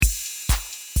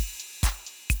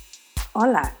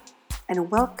Hola,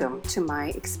 and welcome to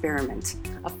My Experiment,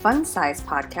 a fun-sized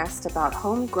podcast about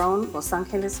homegrown Los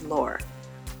Angeles lore.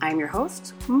 I'm your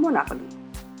host, Monopoly.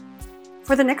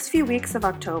 For the next few weeks of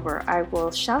October, I will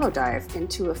shallow dive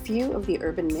into a few of the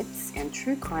urban myths and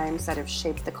true crimes that have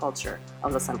shaped the culture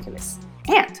of Los Angeles.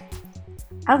 And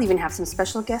I'll even have some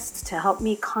special guests to help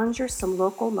me conjure some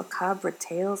local macabre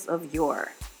tales of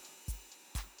yore.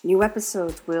 New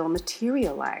episodes will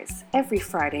materialize every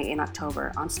Friday in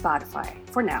October on Spotify,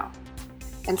 for now,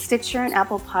 and Stitcher and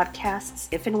Apple Podcasts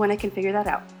if and when I can figure that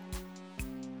out.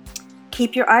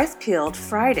 Keep your eyes peeled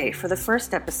Friday for the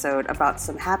first episode about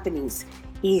some happenings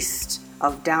east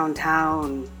of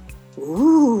downtown.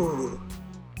 Ooh!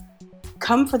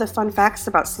 Come for the fun facts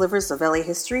about slivers of LA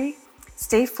history.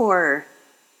 Stay for,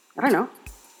 I don't know,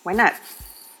 why not?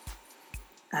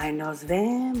 Ay nos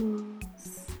vemos.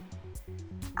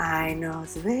 Ay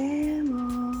nos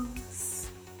vemos.